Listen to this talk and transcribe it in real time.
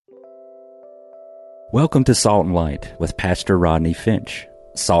Welcome to Salt and Light with Pastor Rodney Finch.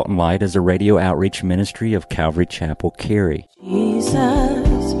 Salt and Light is a radio outreach ministry of Calvary Chapel, Cary.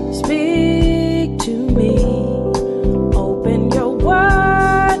 Jesus, speak to me. Open your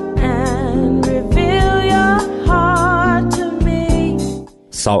word and reveal your heart to me.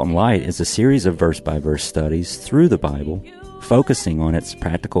 Salt and Light is a series of verse-by-verse studies through the Bible, focusing on its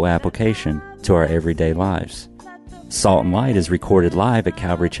practical application to our everyday lives. Salt and Light is recorded live at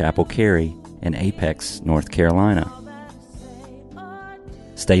Calvary Chapel, Cary in Apex, North Carolina.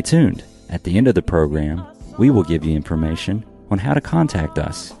 Stay tuned. At the end of the program, we will give you information on how to contact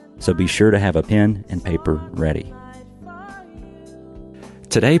us, so be sure to have a pen and paper ready.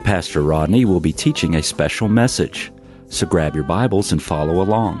 Today, Pastor Rodney will be teaching a special message, so grab your Bibles and follow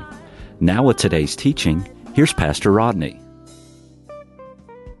along. Now with today's teaching, here's Pastor Rodney.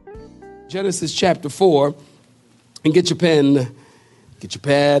 Genesis chapter 4, and get your pen, get your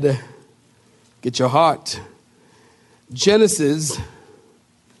pad, get your heart. Genesis,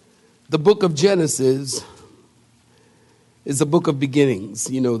 the book of Genesis, is a book of beginnings.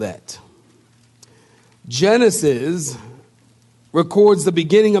 You know that. Genesis records the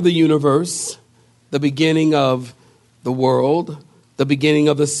beginning of the universe, the beginning of the world, the beginning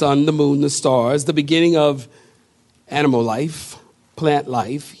of the sun, the moon, the stars, the beginning of animal life, plant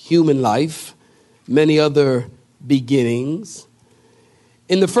life, human life, many other beginnings.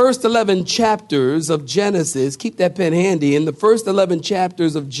 In the first 11 chapters of Genesis, keep that pen handy. In the first 11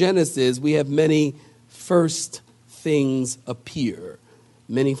 chapters of Genesis, we have many first things appear.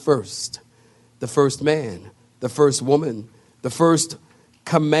 Many first. The first man, the first woman, the first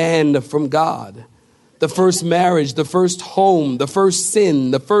command from God, the first marriage, the first home, the first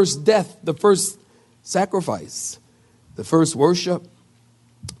sin, the first death, the first sacrifice, the first worship,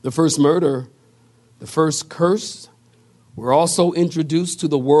 the first murder, the first curse. We're also introduced to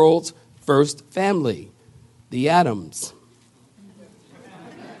the world's first family, the Adams.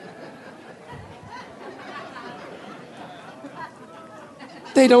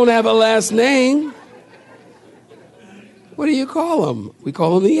 They don't have a last name. What do you call them? We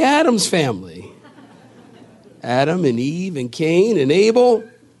call them the Adams family. Adam and Eve and Cain and Abel.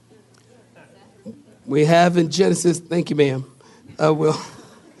 We have in Genesis, thank you, ma'am.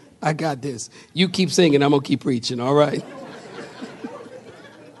 I got this. You keep singing, I'm going to keep preaching, all right?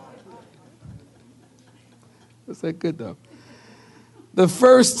 Is that good, though?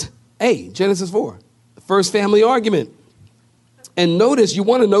 Genesis 4, the first family argument. And notice, you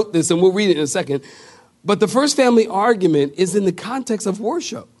want to note this, and we'll read it in a second, but the first family argument is in the context of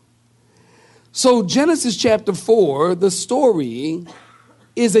worship. So Genesis chapter 4, the story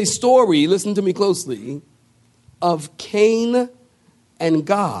is a story, listen to me closely, of Cain and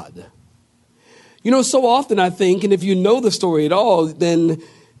God. You know, so often I think, and if you know the story at all, then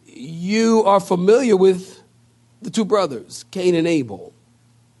you are familiar with the two brothers, Cain and Abel.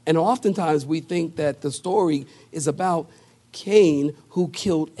 And oftentimes we think that the story is about Cain who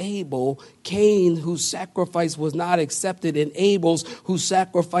killed Abel, Cain whose sacrifice was not accepted, and Abel's whose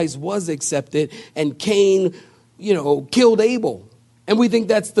sacrifice was accepted, and Cain, killed Abel. And we think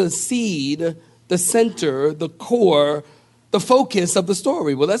that's the seed, the center, the core, the focus of the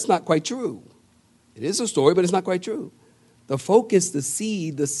story. Well, that's not quite true. It is a story, but it's not quite true. The focus, the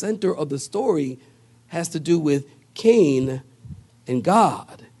seed, the center of the story has to do with Cain and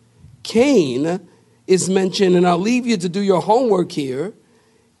God. Cain is mentioned, and I'll leave you to do your homework here.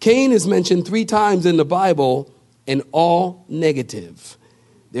 Cain is mentioned 3 times in the Bible, and all negative.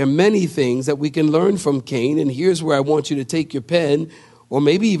 There are many things that we can learn from Cain, and here's where I want you to take your pen, or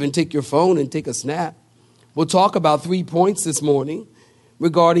maybe even take your phone and take a snap. We'll talk about 3 points this morning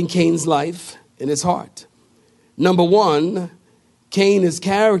regarding Cain's life and his heart. Number 1, Cain is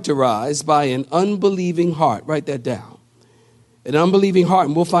characterized by an unbelieving heart. Write that down. An unbelieving heart,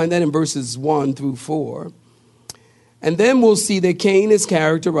 and we'll find that in verses 1 through 4. And then we'll see that Cain is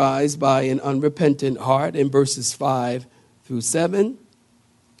characterized by an unrepentant heart in verses 5 through 7.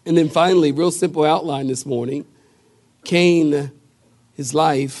 And then finally, real simple outline this morning, Cain, his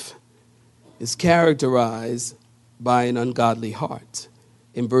life is characterized by an ungodly heart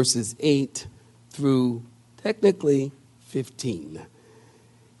in verses 8 through technically 15.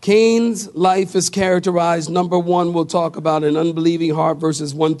 Cain's life is characterized, number 1, we'll talk about an unbelieving heart,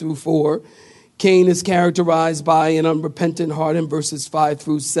 verses 1 through 4. Cain is characterized by an unrepentant heart in verses 5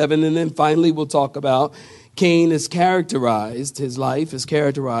 through 7. And then finally, we'll talk about his life is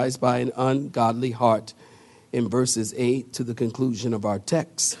characterized by an ungodly heart in verses 8 to the conclusion of our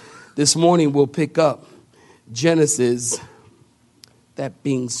text. This morning, we'll pick up Genesis. That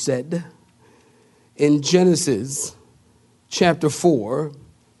being said, in Genesis chapter 4,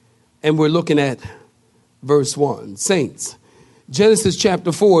 and we're looking at verse 1. Saints, Genesis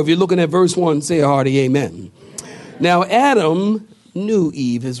chapter 4, if you're looking at verse 1, say a hearty amen. Now Adam knew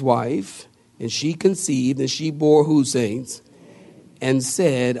Eve, his wife, and she conceived, and she bore who, saints? And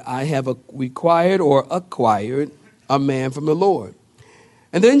said, I have acquired a man from the Lord.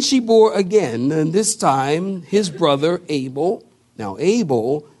 And then she bore again, and this time his brother Abel. Now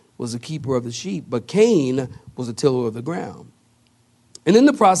Abel was a keeper of the sheep, but Cain was a tiller of the ground. And in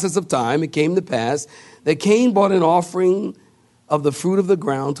the process of time, it came to pass that Cain brought an offering of the fruit of the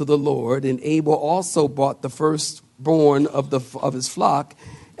ground to the Lord, and Abel also brought the firstborn of his flock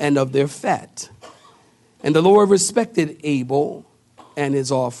and of their fat. And the Lord respected Abel and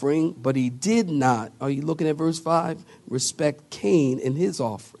his offering, but he did not, are you looking at verse 5? Respect Cain and his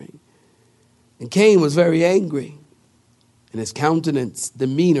offering. And Cain was very angry, and his countenance,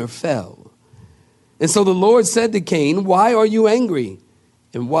 demeanor fell. And so the Lord said to Cain, why are you angry?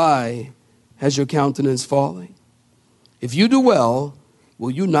 And why has your countenance fallen? If you do well,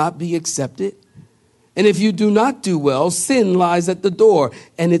 will you not be accepted? And if you do not do well, sin lies at the door,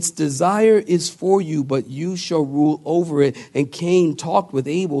 and its desire is for you, but you shall rule over it. And Cain talked with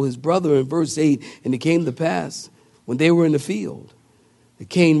Abel, his brother, in verse 8, and it came to pass, when they were in the field, that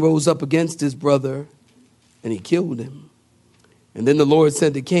Cain rose up against his brother, and he killed him. And then the Lord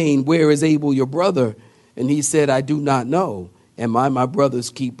said to Cain, where is Abel your brother? And he said, I do not know. Am I my brother's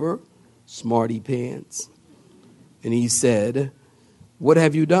keeper? Smarty pants. And he said, what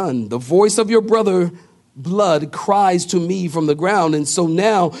have you done? The voice of your brother blood cries to me from the ground. And so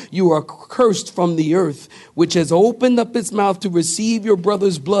now you are cursed from the earth, which has opened up its mouth to receive your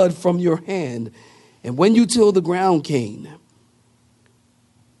brother's blood from your hand. And when you till the ground, Cain,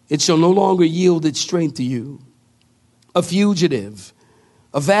 it shall no longer yield its strength to you. A fugitive,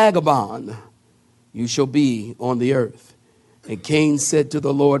 a vagabond, you shall be on the earth. And Cain said to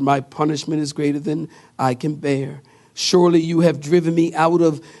the Lord, my punishment is greater than I can bear. Surely you have driven me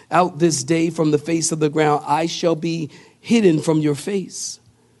out this day from the face of the ground. I shall be hidden from your face.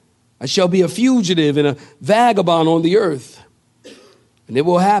 I shall be a fugitive and a vagabond on the earth. And it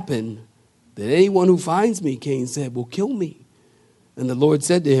will happen that anyone who finds me, Cain said, will kill me. And the Lord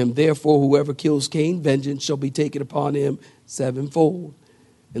said to him, therefore, whoever kills Cain, vengeance shall be taken upon him sevenfold.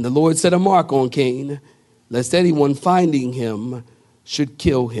 And the Lord set a mark on Cain, lest anyone finding him should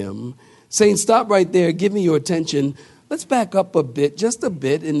kill him. Saints, stop right there. Give me your attention. Let's back up a bit, just a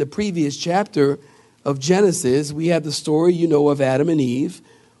bit. In the previous chapter of Genesis, we have the story, of Adam and Eve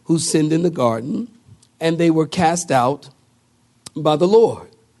who sinned in the garden, and they were cast out by the Lord.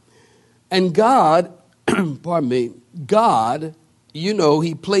 And God, God,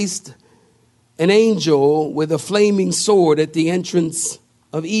 he placed an angel with a flaming sword at the entrance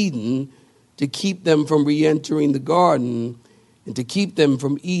of Eden to keep them from re-entering the garden and to keep them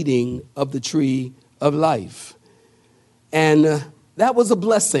from eating of the tree of life. And that was a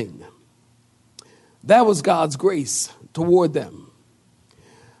blessing. That was God's grace toward them.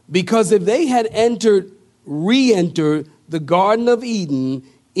 Because if they had re-entered the Garden of Eden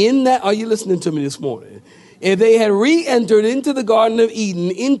are you listening to me this morning? If they had re-entered into the Garden of Eden,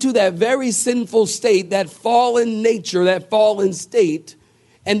 into that very sinful state, that fallen nature, that fallen state,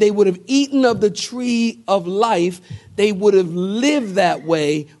 and they would have eaten of the tree of life, they would have lived that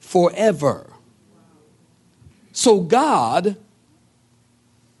way forever. So God,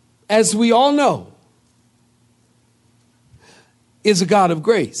 as we all know, is a God of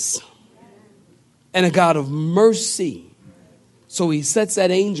grace and a God of mercy. So he sets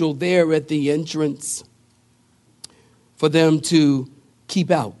that angel there at the entrance for them to keep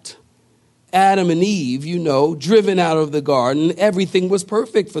out. Adam and Eve, driven out of the garden. Everything was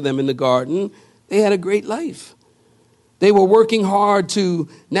perfect for them in the garden. They had a great life. They were working hard to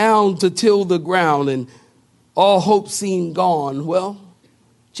till the ground, and all hope seemed gone. Well,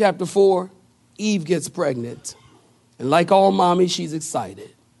 chapter 4, Eve gets pregnant. And like all mommies, she's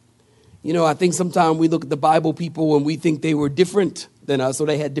excited. I think sometimes we look at the Bible people and we think they were different than us, or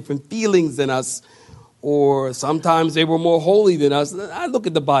they had different feelings than us, or sometimes they were more holy than us. I look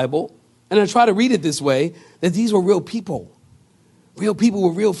at the Bible and I try to read it this way, that these were real people with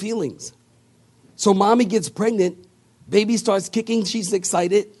real feelings. So mommy gets pregnant, baby starts kicking, she's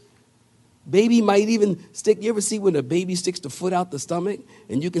excited. Baby might even stick, you ever see when a baby sticks the foot out the stomach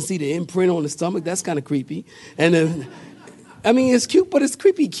and you can see the imprint on the stomach? That's kind of creepy. And it's cute, but it's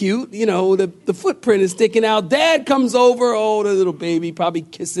creepy cute. The footprint is sticking out. Dad comes over, the little baby probably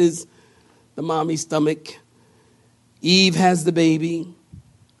kisses the mommy's stomach. Eve has the baby.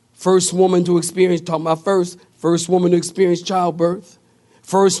 First woman to experience, talking about first woman to experience childbirth.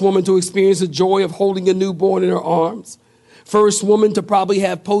 First woman to experience the joy of holding a newborn in her arms. First woman to probably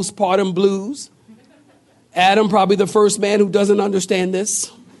have postpartum blues. Adam, probably the first man who doesn't understand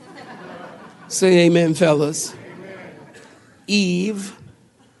this. Say amen, fellas. Eve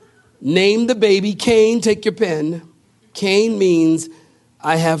named the baby Cain. Take your pen. Cain means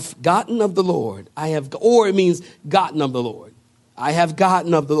I have gotten of the Lord. Or it means gotten of the Lord. I have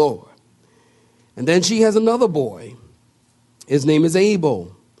gotten of the Lord. And then she has another boy. His name is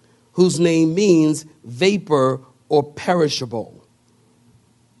Abel, whose name means vapor or perishable.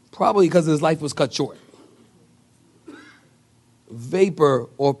 Probably because his life was cut short. Vapor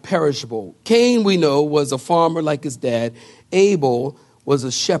or perishable. Cain, we know, was a farmer like his dad. Abel was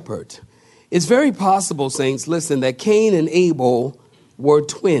a shepherd. It's very possible, saints, listen, that Cain and Abel were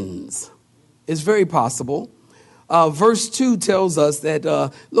twins. It's very possible. Verse 2 tells us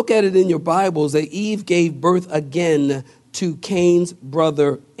that, look at it in your Bibles, that Eve gave birth again to Cain's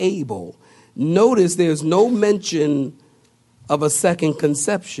brother Abel. Notice there's no mention of a second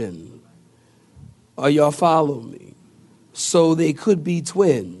conception. Are y'all following me? So they could be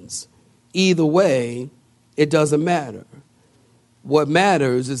twins. Either way, it doesn't matter. What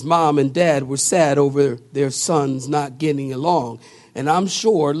matters is mom and dad were sad over their sons not getting along. And I'm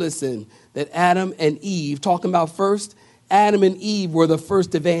sure, listen, that Adam and Eve, talking about first, Adam and Eve were the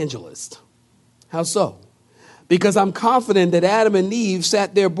first evangelists. How so? Because I'm confident that Adam and Eve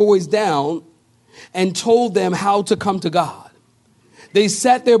sat their boys down and told them how to come to God. They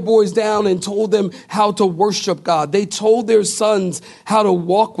sat their boys down and told them how to worship God. They told their sons how to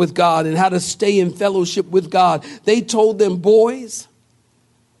walk with God and how to stay in fellowship with God. They told them, boys,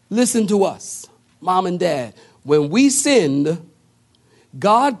 listen to us, mom and dad. When we sinned,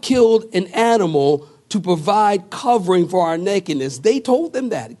 God killed an animal to provide covering for our nakedness. They told them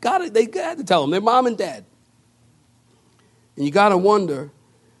that. They had to tell them, their mom and dad. And you got to wonder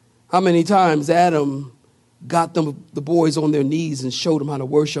how many times Adam got the boys on their knees and showed them how to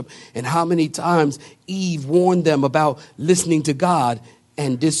worship, and how many times Eve warned them about listening to God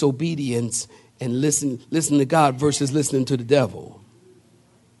and disobedience and listen to God versus listening to the devil.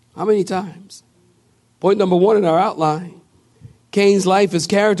 How many times? Point number 1 in our outline. Cain's life is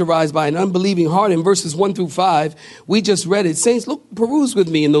characterized by an unbelieving heart in verses 1 through 5. We just read it. Saints, look, peruse with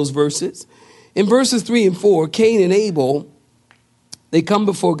me in those verses. In verses 3 and 4, Cain and Abel, they come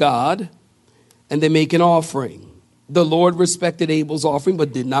before God and they make an offering. The Lord respected Abel's offering,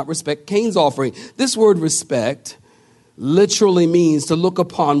 but did not respect Cain's offering. This word respect literally means to look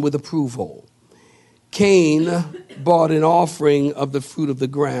upon with approval. Cain brought an offering of the fruit of the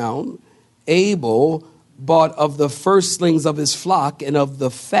ground. Abel bought of the firstlings of his flock and of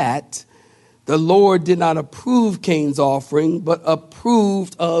the fat. The Lord did not approve Cain's offering, but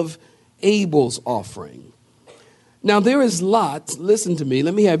approved of Abel's offering. Now there is lots, listen to me,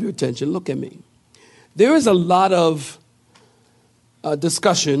 let me have your attention, look at me. There is a lot of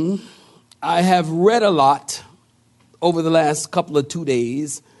discussion. I have read a lot over the last couple of 2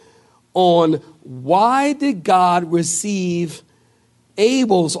 days on why did God receive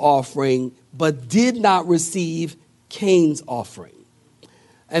Abel's offering but did not receive Cain's offering.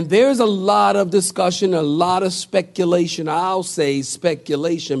 And there's a lot of discussion, a lot of speculation. I'll say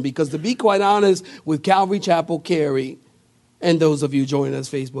speculation because, to be quite honest, with Calvary Chapel Cary and those of you joining us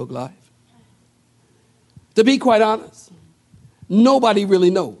Facebook Live, to be quite honest, nobody really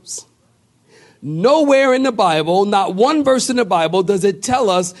knows. Nowhere in the Bible, not one verse in the Bible, does it tell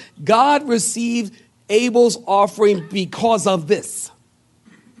us God received Abel's offering because of this.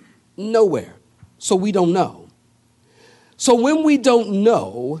 Nowhere. So we don't know. So when we don't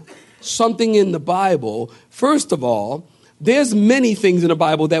know something in the Bible, first of all, there's many things in the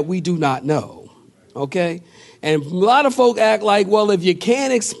Bible that we do not know. Okay? And a lot of folk act like, well, if you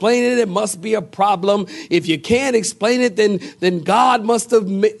can't explain it, it must be a problem. If you can't explain it, then God must have,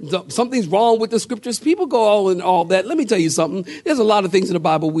 something's wrong with the scriptures. People go all that. Let me tell you something. There's a lot of things in the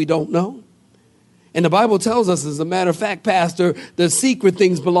Bible we don't know. And the Bible tells us, as a matter of fact, Pastor, the secret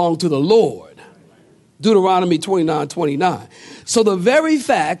things belong to the Lord. Deuteronomy 29:29. So the very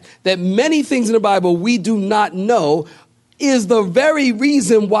fact that many things in the Bible we do not know is the very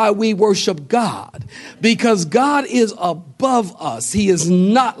reason why we worship God, because God is above us. He is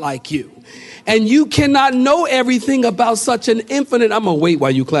not like you. And you cannot know everything about such an infinite. I'm going to wait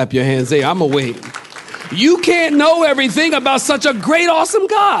while you clap your hands there. I'm going to wait. You can't know everything about such a great, awesome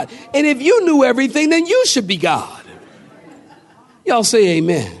God. And if you knew everything, then you should be God. Y'all say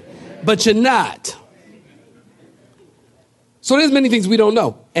amen. But you're not. So there's many things we don't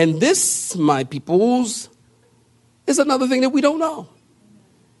know. And this, my peoples, is another thing that we don't know.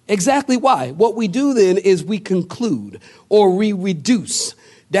 Exactly why. What we do then is we conclude or we reduce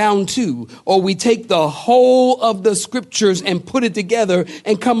down to, or we take the whole of the scriptures and put it together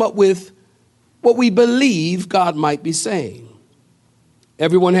and come up with what we believe God might be saying.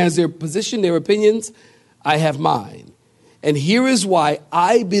 Everyone has their position, their opinions. I have mine. And here is why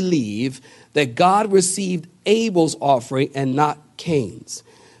I believe that God received Abel's offering and not Cain's.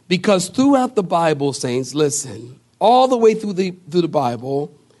 Because throughout the Bible, saints, listen, all the way through the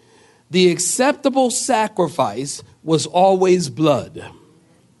Bible, the acceptable sacrifice was always blood.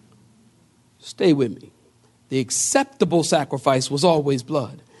 Stay with me. The acceptable sacrifice was always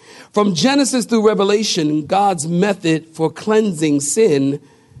blood. From Genesis through Revelation, God's method for cleansing sin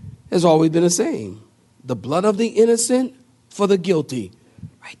has always been the same. The blood of the innocent for the guilty.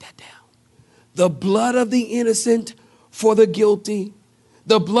 Write that down. The blood of the innocent for the guilty.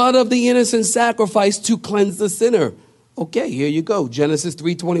 The blood of the innocent sacrifice to cleanse the sinner. Okay, here you go. Genesis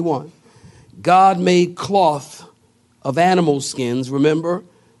 3:21. God made cloth of animal skins, remember,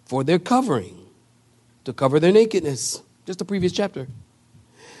 for their covering, to cover their nakedness. Just the previous chapter.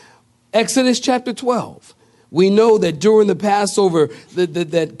 Exodus chapter 12. We know that during the Passover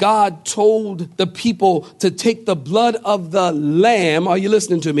that God told the people to take the blood of the lamb, are you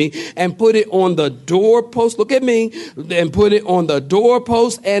listening to me, and put it on the doorpost, look at me, and put it on the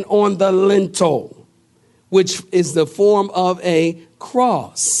doorpost and on the lintel, which is the form of a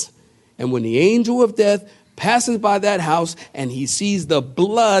cross. And when the angel of death passes by that house and he sees the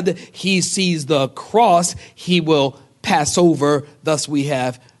blood, he sees the cross, he will pass over. Thus we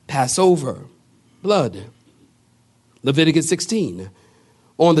have Passover, blood. Leviticus 16.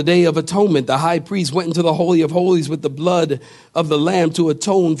 On the Day of Atonement, the high priest went into the Holy of Holies with the blood of the lamb to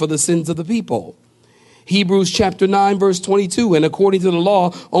atone for the sins of the people. Hebrews chapter 9, verse 22. And according to the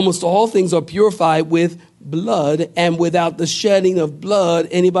law, almost all things are purified with blood, and without the shedding of blood,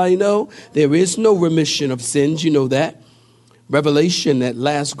 anybody know? There is no remission of sins. You know that. Revelation, that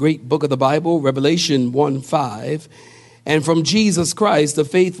last great book of the Bible, Revelation 1:5. And from Jesus Christ, the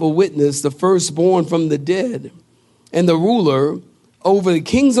faithful witness, the firstborn from the dead, and the ruler over the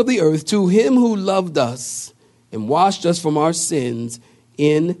kings of the earth, to him who loved us and washed us from our sins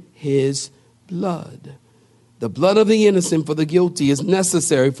in his blood. The blood of the innocent for the guilty is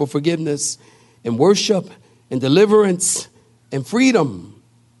necessary for forgiveness and worship and deliverance and freedom.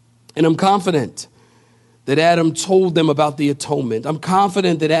 And I'm confident that Adam told them about the atonement. I'm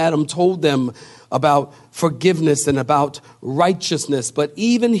confident that Adam told them about forgiveness and about righteousness. But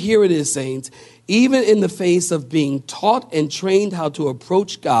even here it is, saints, even in the face of being taught and trained how to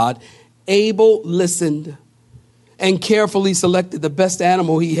approach God, Abel listened and carefully selected the best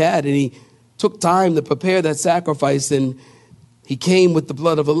animal he had. And he took time to prepare that sacrifice, and he came with the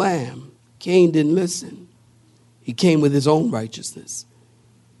blood of a lamb. Cain didn't listen. He came with his own righteousness.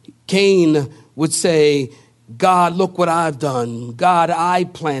 Cain would say, God, look what I've done. God, I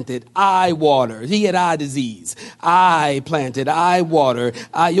planted, I watered. He had eye disease. I planted, I watered.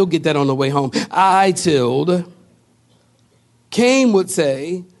 You'll get that on the way home. I tilled. Cain would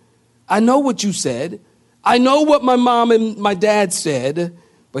say, I know what you said. I know what my mom and my dad said,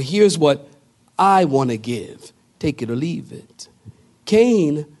 but here's what I want to give. Take it or leave it.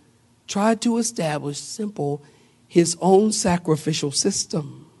 Cain tried to establish his own sacrificial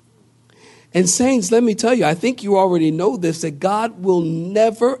system. And saints, let me tell you, I think you already know this, that God will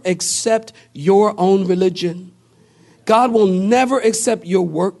never accept your own religion. God will never accept your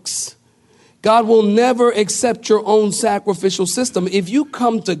works. God will never accept your own sacrificial system. If you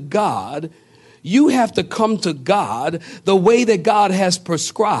come to God, you have to come to God the way that God has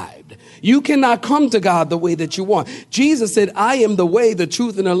prescribed. You cannot come to God the way that you want. Jesus said, I am the way, the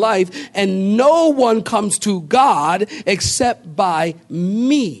truth, and the life, and no one comes to God except by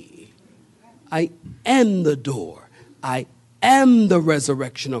me. I am the door. I am the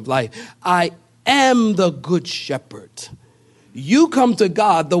resurrection of life. I am the good shepherd. You come to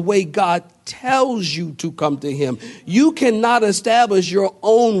God the way God tells you to come to him. You cannot establish your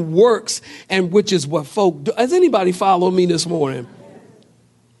own works, and which is what folk do. Has anybody followed me this morning?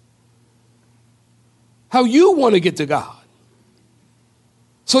 How you want to get to God.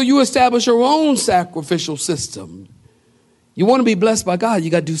 So you establish your own sacrificial system. You want to be blessed by God, you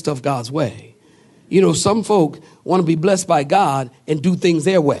got to do stuff God's way. You know, some folk want to be blessed by God and do things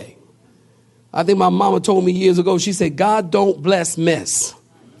their way. I think my mama told me years ago, she said, God don't bless mess.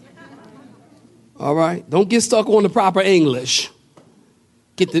 All right? Don't get stuck on the proper English.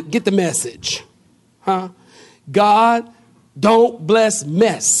 Get the message. Huh? God don't bless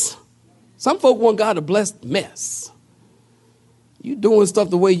mess. Some folk want God to bless mess. You doing stuff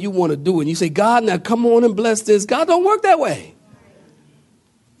the way you want to do it. And you say, God, now come on and bless this. God don't work that way.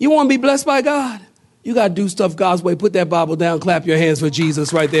 You want to be blessed by God? You got to do stuff God's way. Put that Bible down. Clap your hands for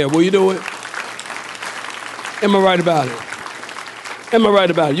Jesus right there. Will you do it? Am I right about it? Am I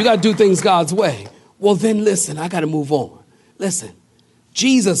right about it? You got to do things God's way. Well, then listen, I got to move on. Listen,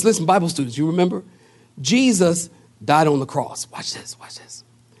 Jesus, listen, Bible students, you remember? Jesus died on the cross. Watch this, watch this.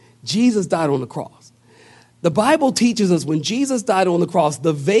 Jesus died on the cross. The Bible teaches us when Jesus died on the cross,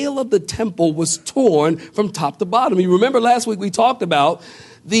 the veil of the temple was torn from top to bottom. You remember last week we talked about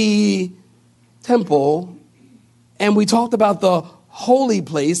the temple and we talked about the holy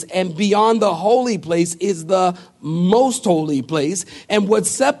place, and beyond the holy place is the most holy place. And what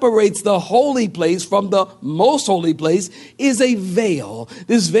separates the holy place from the most holy place is a veil.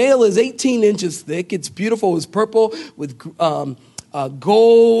 This veil is 18 inches thick. It's beautiful. It's purple with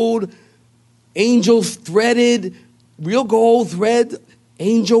gold, angel threaded, real gold thread,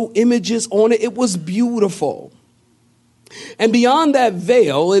 angel images on it. It was beautiful. And beyond that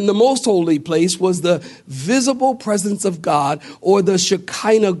veil, in the most holy place, was the visible presence of God, or the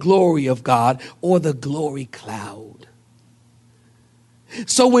Shekinah glory of God, or the glory cloud.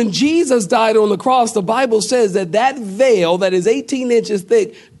 So when Jesus died on the cross, the Bible says that that veil that is 18 inches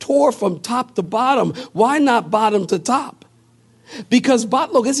thick tore from top to bottom. Why not bottom to top? Because,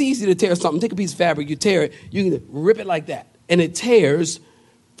 look, it's easy to tear something. Take a piece of fabric, you tear it, you can rip it like that, and it tears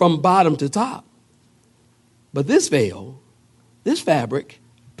from bottom to top. But this veil, this fabric,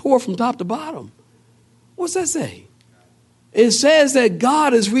 tore from top to bottom. What's that say? It says that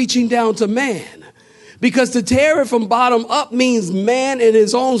God is reaching down to man. Because to tear it from bottom up means man in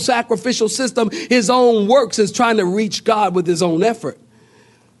his own sacrificial system, his own works, is trying to reach God with his own effort.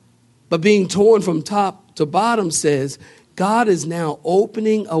 But being torn from top to bottom says God is now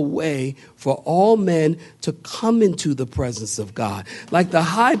opening a way for all men to come into the presence of God. Like the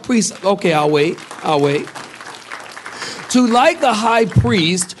high priest. Okay, I'll wait. To like the high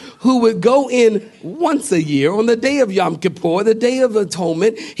priest who would go in once a year on the day of Yom Kippur, the day of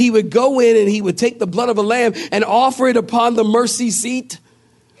atonement, he would go in and he would take the blood of a lamb and offer it upon the mercy seat.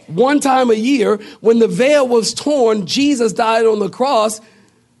 One time a year, when the veil was torn, Jesus died on the cross.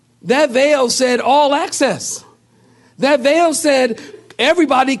 That veil said all access. That veil said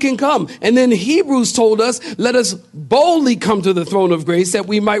everybody can come. And then Hebrews told us, let us boldly come to the throne of grace that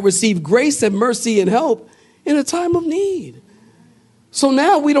we might receive grace and mercy and help in a time of need. So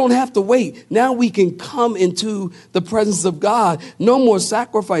now we don't have to wait. Now we can come into the presence of God. No more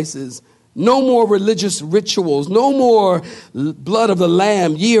sacrifices. No more religious rituals. No more blood of the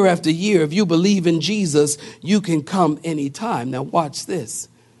lamb year after year. If you believe in Jesus, you can come anytime. Now watch this.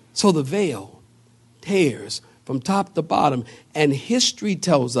 So the veil tears from top to bottom. And history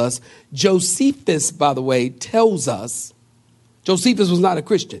tells us, Josephus, by the way, tells us, Josephus was not a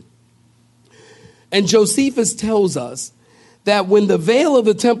Christian. And Josephus tells us that when the veil of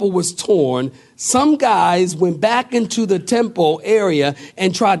the temple was torn, some guys went back into the temple area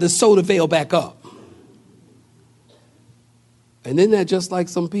and tried to sew the veil back up. And isn't that just like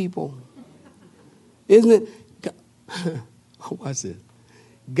some people? Isn't it? Watch this.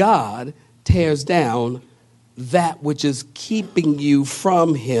 God tears down that which is keeping you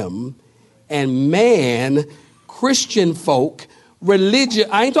from him, and man, Christian folk, religious,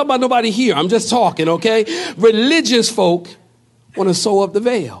 I ain't talking about nobody here, I'm just talking, okay? Religious folk want to sew up the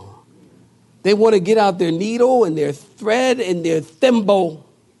veil. They want to get out their needle and their thread and their thimble.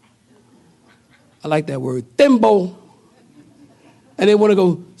 I like that word, thimble. And they want to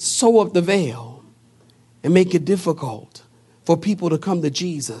go sew up the veil and make it difficult for people to come to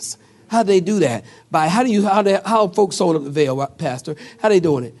Jesus. How do they do that? How folks sewing up the veil, Pastor? How they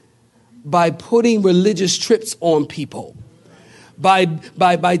doing it? By putting religious trips on people. By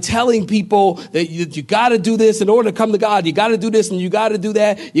telling people that you got to do this in order to come to God. You got to do this and you got to do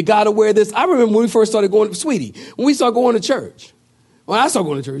that. You got to wear this. I remember when we first started going, sweetie, when we started going to church. When I started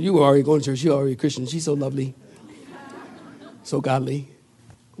going to church, you were already going to church. You're already a Christian. She's so lovely. So godly.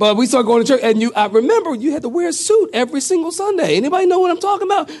 But we started going to church, and I remember you had to wear a suit every single Sunday. Anybody know what I'm talking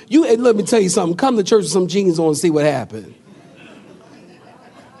about? Let me tell you something. Come to church with some jeans on and see what happened.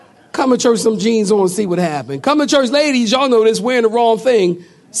 Come to church with some jeans on and see what happened. Come to church, ladies, y'all know this, wearing the wrong thing,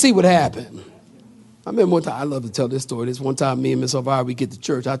 see what happened. I remember one time, I love to tell this story. This one time, me and Miss Elvira, we get to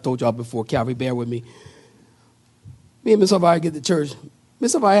church. I told y'all before, Calvary, bear with me. Me and Miss Elvira get to church.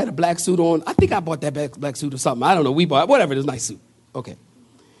 Miss Elvira had a black suit on. I think I bought that black suit or something. I don't know. We bought whatever. It was a nice suit. Okay.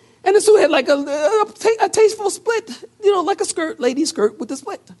 And the suit had like a tasteful split, like a skirt, lady skirt with a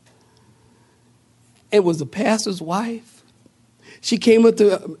split. It was the pastor's wife. She came up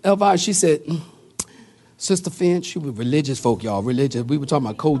to Elvira. She said, Sister Finch, she was religious folk, y'all, religious. We were talking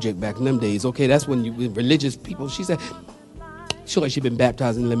about Kojak back in them days. Okay, that's when you were religious people. She said, she like she'd been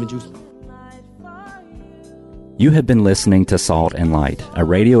baptized in lemon juice. You have been listening to Salt and Light, a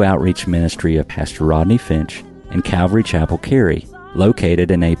radio outreach ministry of Pastor Rodney Finch and Calvary Chapel, Cary.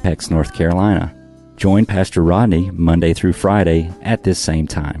 located in Apex, North Carolina. Join Pastor Rodney Monday through Friday at this same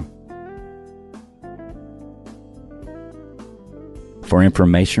time. For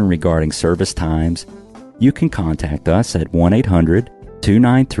information regarding service times, you can contact us at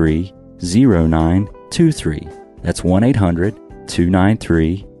 1-800-293-0923. That's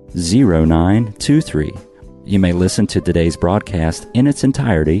 1-800-293-0923. You may listen to today's broadcast in its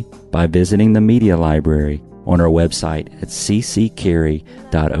entirety by visiting the media library on our website at cccarey.org.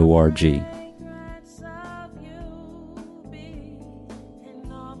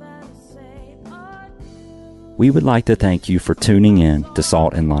 We would like to thank you for tuning in to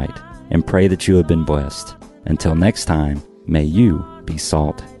Salt and Light and pray that you have been blessed. Until next time, may you be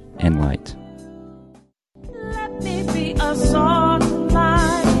salt and light.